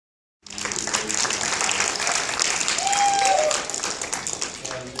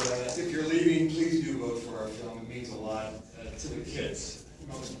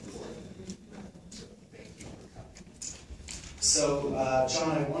John,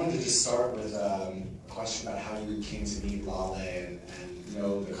 I wanted to just start with a question about how you came to meet Lale and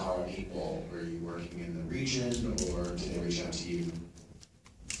know the Kara people. Were you working in the region, or did they reach out to you?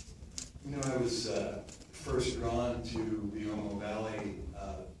 You know, I was first drawn to the Omo Valley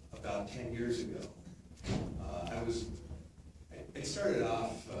about 10 years ago. I started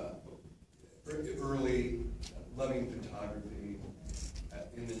off early loving photography.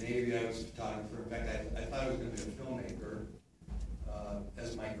 In the Navy, I was a photographer. In fact, I thought I was going to be a filmmaker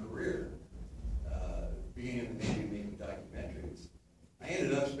as my career, being in the Navy making documentaries. I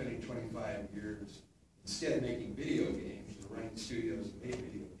ended up spending 25 years instead making video games, or running studios and made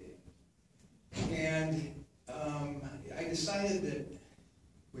video games. And I decided that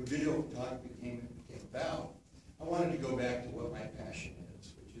when video photography came about, I wanted to go back to what my passion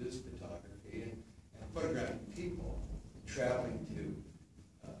is, which is photography and photographing people, traveling to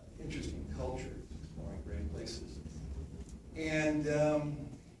interesting cultures, exploring great places. And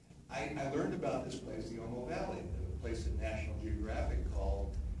I learned about this place, the Omo Valley, a place that National Geographic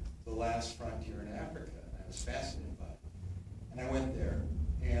called the last frontier in Africa. And I was fascinated by it. And I went there,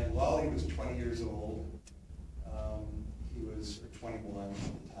 and Lale was 20 years old. He was 21 at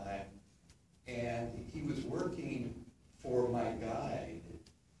the time. And he was working for my guide.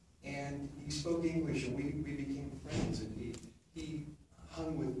 And he spoke English, and we became friends. And he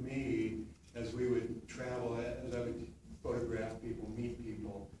hung with me as we would travel, as I would photograph people, meet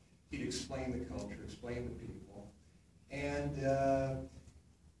people. He'd explain the culture, explain the people. And I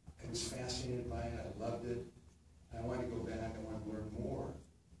was fascinated by it. I loved it. I wanted to go back. I wanted to learn more.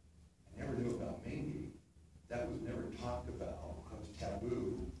 I never knew about Mengi. That was never talked about. It was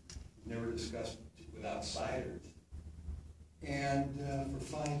taboo. It was never discussed with outsiders. And for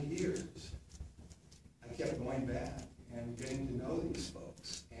 5 years, I kept going back and getting to know these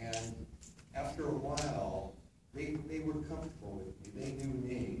folks. And after a while, they were comfortable with me. They knew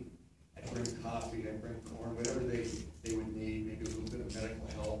me. I'd bring coffee, I'd bring corn, whatever they would need, maybe a little bit of medical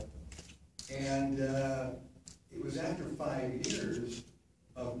help. And it was after 5 years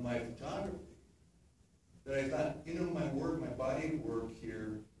of my photography that I thought, you know, my body of work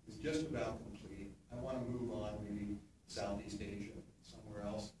here is just about complete. I want to move on, maybe Southeast Asia, somewhere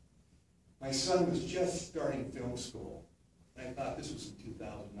else. My son was just starting film school. And I thought, this was in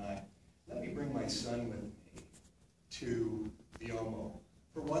 2009. Let me bring my son with me to the Omo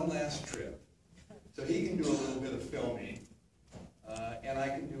for one last trip. So he can do a little bit of filming, and I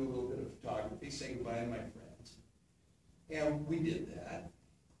can do a little bit of photography, say goodbye to my friends. And we did that.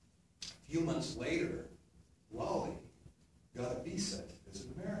 A few months later, Lale got a visa to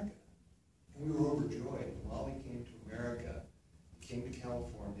visit America. And we were overjoyed. Lale came to America, came to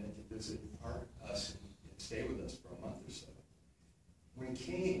California to visit us and stay with us for a month or so. When he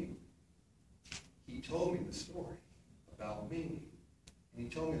came, he told me the story about Mengi. And he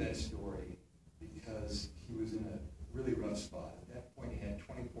told me that story because he was in a really rough spot. At that point, he had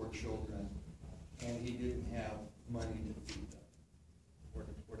 24 children, and he didn't have money to feed them or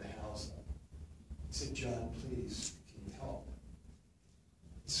to house them. He said, John, please, can you help?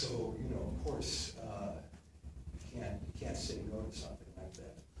 So, you know, of course, you can't say no to something like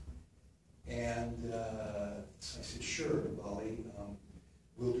that. And so I said, sure, Lale,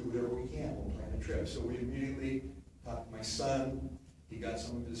 we'll do whatever we can. We'll plan a trip. So we immediately talked to my son. He got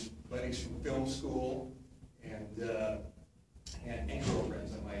some of his buddies from film school and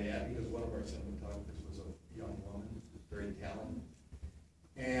girlfriends, I might add, because one of our cinematographers was a young woman who was very talented.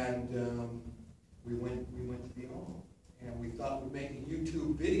 And we went to the Omo, and we thought we'd make a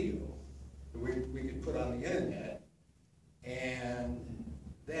YouTube video that we could put on the internet. And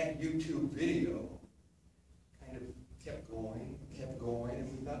that YouTube video kind of kept going, and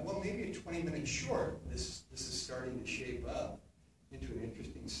we thought, well, maybe a 20-minute short. This is starting to shape up into an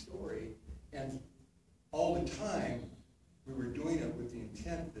interesting story. And all the time, we were doing it with the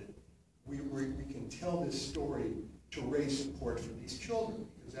intent that we can tell this story to raise support for these children,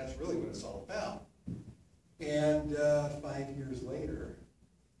 because that's really what it's all about. And 5 years later,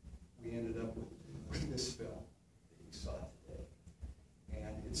 we ended up with this film that you saw today.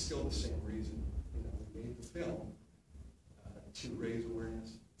 And it's still the same reason. You know, we made the film to raise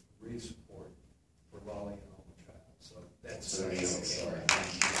awareness, raise support for Lale and Omo Child. So that's an amazing story.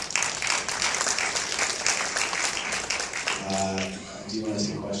 Do you want to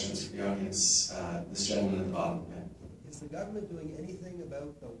take questions from the audience? This gentleman at the bottom. Yeah. Is the government doing anything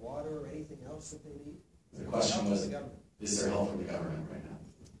about the water or anything else that they need? The question was, is there help from the government right now?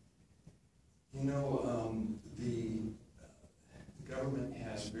 You know, the government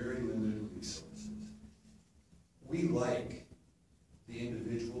has very limited resources. We like the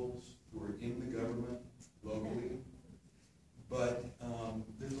individuals who are in the government locally,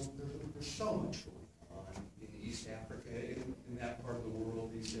 There's so much going on in East Africa, in that part of the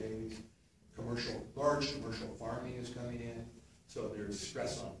world these days. Large commercial farming is coming in, so there's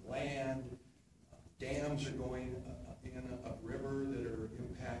stress on land. Dams are going in upriver that are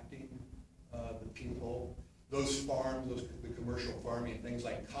impacting the people. Those farms, the commercial farming, things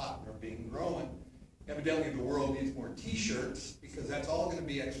like cotton are being grown. Evidently the world needs more t-shirts because that's all going to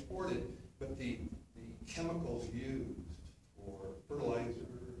be exported, but the chemicals used for fertilizer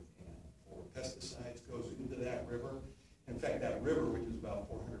and for pesticides goes into that river. In fact, that river, which is about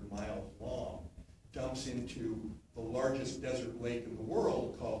 400 miles long, dumps into the largest desert lake in the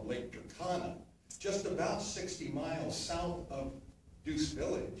world called Lake Turkana. Just about 60 miles south of Deuce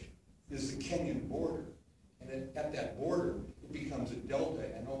Village is the Kenyan border. And at that border, it becomes a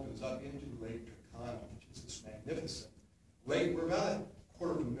delta and opens up into Lake Turkana, which is this magnificent lake where about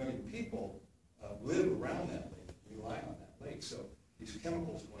 250,000 people live around that lake, rely on that lake. So these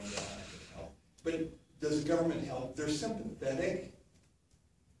chemicals going down can help. But does the government help? They're sympathetic.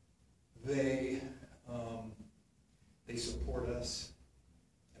 They support us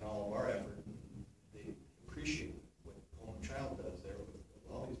in all of our effort. They appreciate what Omo Child does there, what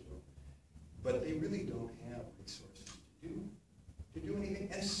Lolly's doing. But they really don't have resources to do anything.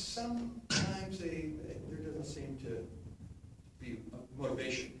 And sometimes there doesn't seem to be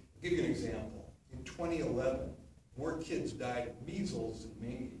motivation. I'll give you an example. In 2011, more kids died of measles than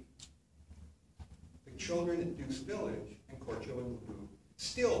dengue. The children at Deuce Village and Corcho and Labu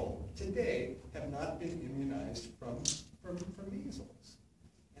still today have not been immunized from measles.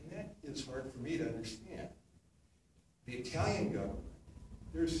 And that is hard for me to understand. The Italian government,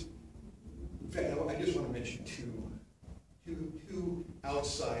 in fact, I just want to mention two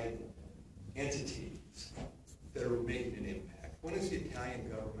outside entities that are making an impact. One is the Italian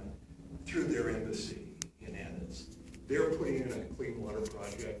government through their embassy in Athens. They're putting in a clean water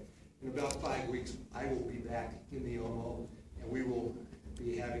project. In about 5 weeks, I will be back in the Omo, and we will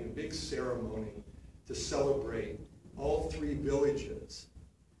be having a big ceremony to celebrate all 3 villages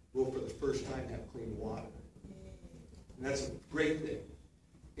will for the first time have clean water. And that's a great thing.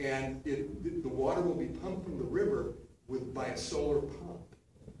 And the water will be pumped from the river by a solar pump.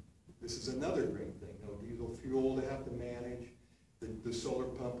 This is another great thing. No diesel fuel to have to manage. The solar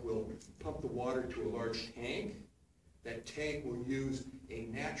pump will pump the water to a large tank. That tank will use a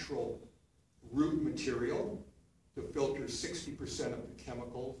natural root material to filter 60% of the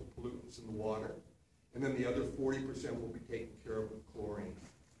chemicals, the pollutants in the water. And then the other 40% will be taken care of with chlorine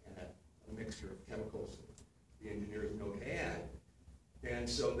and a mixture of chemicals that the engineers know to add. And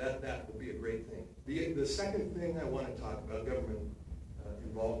so that will be a great thing. The second thing I want to talk about, government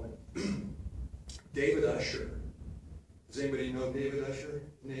involvement. David Usher. Does anybody know David Usher's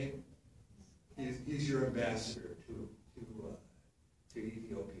name? He's your ambassador to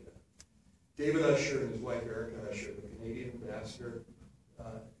Ethiopia. David Usher and his wife Erica Usher, the Canadian ambassador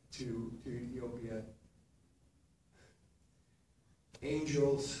to Ethiopia.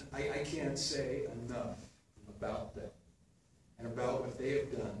 Angels, I can't say enough about them and about what they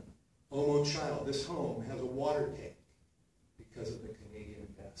have done. Omo Child, this home has a water tank because of the Canadian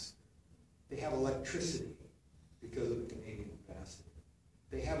ambassador. They have electricity because of the Canadian ambassador.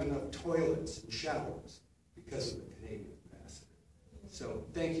 They have enough toilets and showers because of the Canadian ambassador. So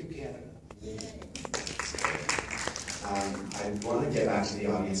thank you, Canada. I want to get back to the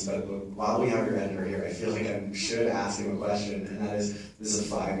audience, but while we have your editor here, I feel like I should ask him a question, and that is, this is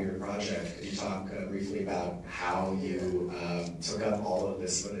a 5-year project. Could you talk briefly about how you took up all of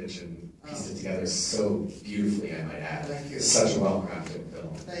this footage and pieced it together so beautifully, I might add. Thank you. Such a well-crafted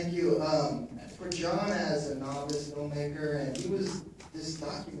film. Thank you. For John as a novice filmmaker, and he was just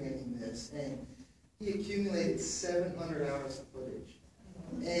documenting this, and he accumulated 700 hours of footage.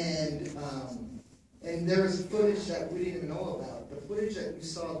 And there was footage that we didn't even know about. The footage that you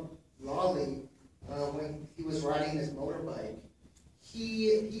saw Lolly when he was riding his motorbike,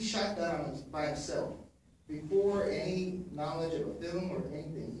 he shot that by himself. Before any knowledge of a film or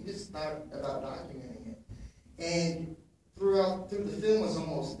anything, he just thought about documenting it. And through the film was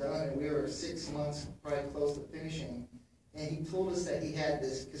almost done, and we were 6 months probably close to finishing. And he told us that he had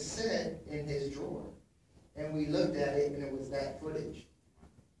this cassette in his drawer. And we looked at it, and it was that footage.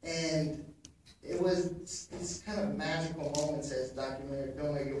 And it was these kind of magical moments as a documentary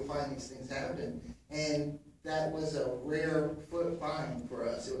filmmaker, you'll find these things happen. And that was a rare find for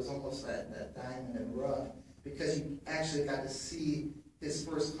us. It was almost that diamond in the rough, because you actually got to see his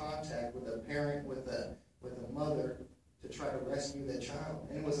first contact with a parent, with a mother, to try to rescue that child.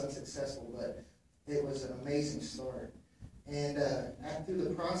 And it was unsuccessful, but it was an amazing start. And through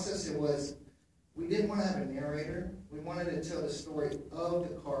the process, it was we didn't want to have a narrator. We wanted to tell the story of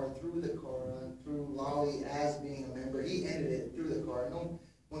the car, through Lolly as being a member. He ended it through the car. No,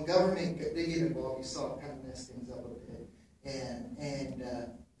 when government they get involved, you saw it kind of mess things up a bit. And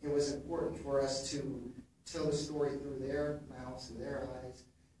it was important for us to tell the story through their mouths, through their eyes.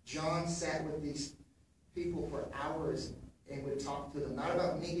 John sat with these people for hours and would talk to them, not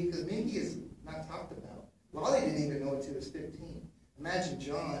about Minky, because Minky is not talked about. Lolly didn't even know until he was 15. Imagine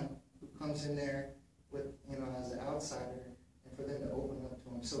John, who comes in there with, as an outsider, and for them to open up to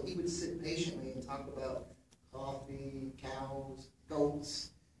him. So he would sit patiently and talk about coffee, cows,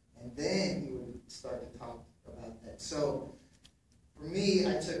 goats, and then he would start to talk about that. So for me,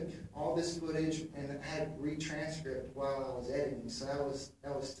 I took all this footage and I had retranscript while I was editing. So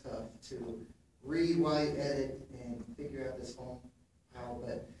that was tough to read while you edit and figure out this whole how.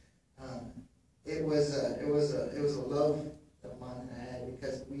 But it was a love of mine that I had,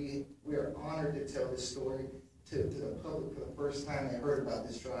 because we are honored to tell this story to the public for the first time they heard about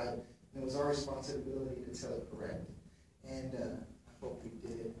this tribe. And it was our responsibility to tell it correct. And I hope we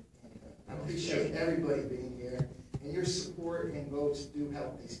did. And I appreciate everybody being here. And your support and votes do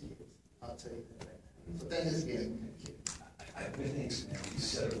help these kids. I'll tell you that right now. So thanks again. Thanks, man. You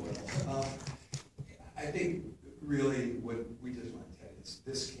said it well. I think really what we just want to tell you is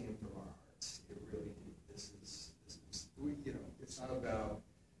this came from our hearts. It really did. This is it's not about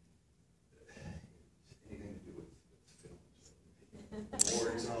anything to do with films,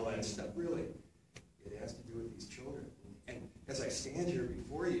 awards, and all that stuff. Really, it has to do with these children. And as I stand here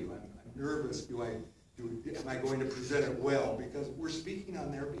before you, I'm nervous. Am I going to present it well? Because we're speaking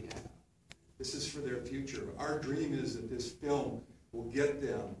on their behalf. This is for their future. Our dream is that this film will get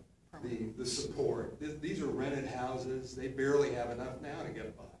them the support. These are rented houses. They barely have enough now to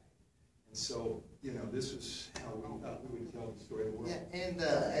get by. And so, this is how we would tell the story of the world. Yeah, and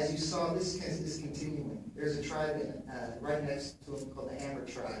as you saw, this is continuing. There's a tribe right next to him called the Hammer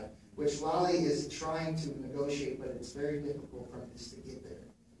Tribe, which Lolly is trying to negotiate, but it's very difficult for him just to get there.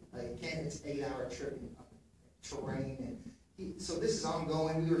 It's 8-hour trip in terrain. So this is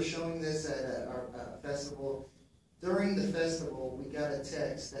ongoing. We were showing this at our festival. During the festival, we got a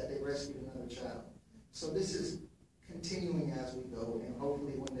text that they rescued another child. So this is continuing as we go, and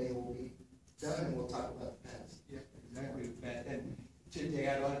hopefully one day we'll be done and we'll talk about the past. Yeah, exactly. And to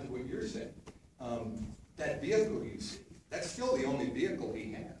add on to what you're saying, that vehicle you see, that's still the only vehicle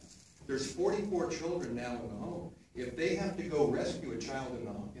he has. There's 44 children now in the home. If they have to go rescue a child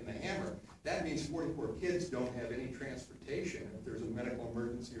in the Hammer, that means 44 kids don't have any transportation. If there's a medical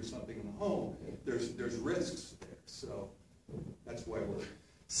emergency or something in the home, there's risks there. So that's why we're.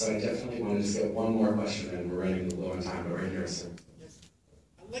 So I definitely want to just get one more question, and we're running low on time, but right here, sir. Yes.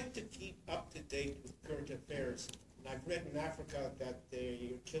 I like to keep up to date with current affairs. And I've read in Africa that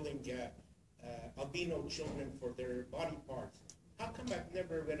they're killing albino children for their body parts. How come I've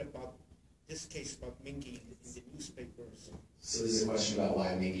never read about this case about Minky in the newspapers? So this is a question about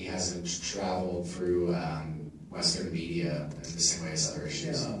why Minky hasn't traveled through Western media in the same way as other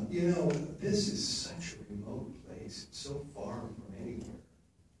issues. Yeah, this is such a remote place. It's so far from anywhere.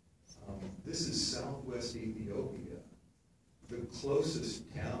 This is southwest Ethiopia. The closest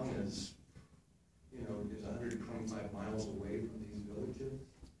town is 125 miles away from these villages.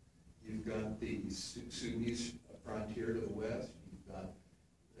 You've got the Sudanese frontier to the west. You've got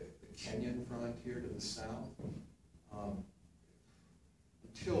the Kenyan frontier to the south.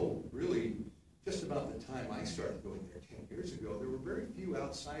 Until really just about the time I started going there 10 years ago, there were very few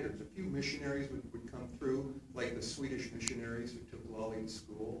outsiders. A few missionaries would come through, like the Swedish missionaries who took Lolly to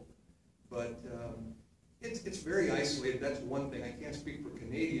school. But it's very isolated. That's one thing. I can't speak for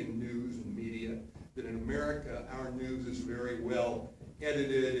Canadian news and media, but in America, our news is very well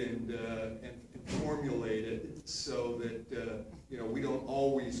edited and formulated so that we don't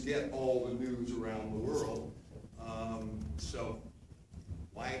always get all the news around the world. So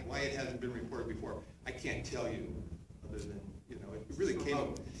why it hasn't been reported before, I can't tell you, other than it really came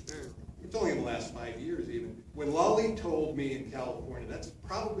up. It's only in the last 5 years even. When Lolly told me in California, that's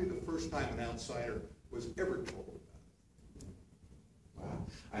probably the first time an outsider was ever told about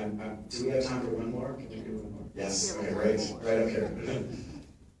it. Wow. Do we have time for one more? Can we do one more? Yes. Okay, right up here.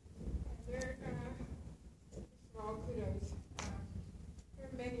 Well, kudos. There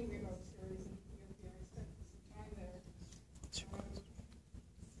are many remote stories in Ethiopia. I spent some time there.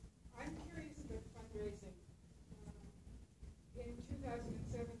 I'm curious about fundraising. In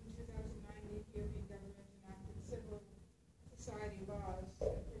 2007 and 2009, the Ethiopian government enacted civil society laws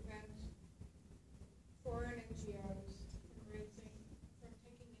that prevent foreign NGOs from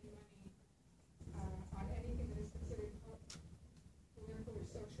taking in money on anything that is considered political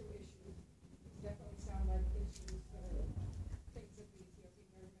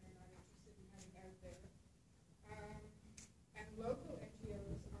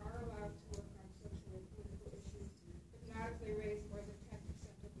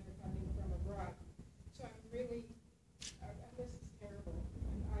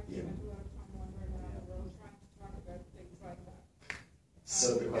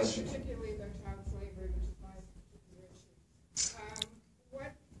So the question. Particularly the child slavery, which is my particular issue.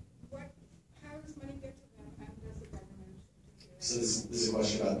 How does money get to them, and does the government? So this is a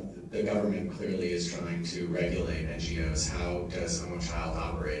question about the government clearly is trying to regulate NGOs. How does Omo Child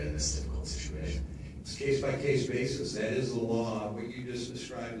operate in this difficult situation? It's case-by-case basis. That is the law. What you just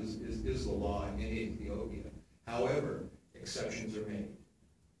described is the law in Ethiopia. However, exceptions are made.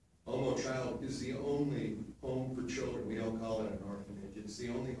 Omo Child is the only home for children. We don't call it an orphanage. It's the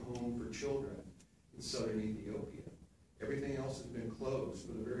only home for children in southern Ethiopia. Everything else has been closed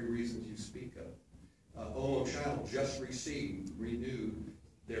for the very reasons you speak of. Omo Child just renewed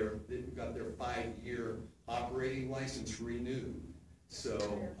they've got their 5-year operating license renewed. So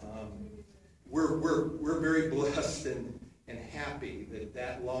we're very blessed and happy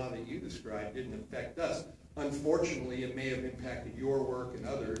that law that you described didn't affect us. Unfortunately, it may have impacted your work and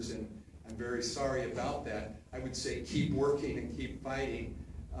others, and I'm very sorry about that. I would say keep working and keep fighting,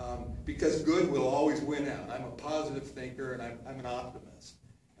 because good will always win out. I'm a positive thinker, and I'm an optimist.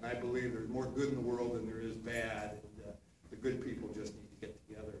 And I believe there's more good in the world than there is bad, and the good people just need to get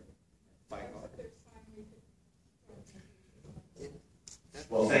together and fight hard.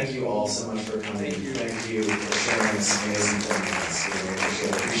 Well, thank you all so much for coming. Thank you for sharing this amazing film with us. We really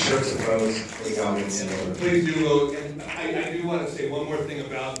appreciate it. Be sure to vote for the audience in order. Please do vote. And I do want to say one more thing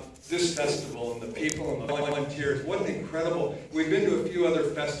about this festival and the people and the volunteers. What an incredible, we've been to a few other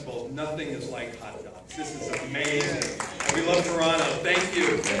festivals. Nothing is like hot dogs. This is amazing. And we love Toronto. Thank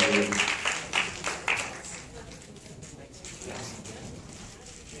you. Thank you.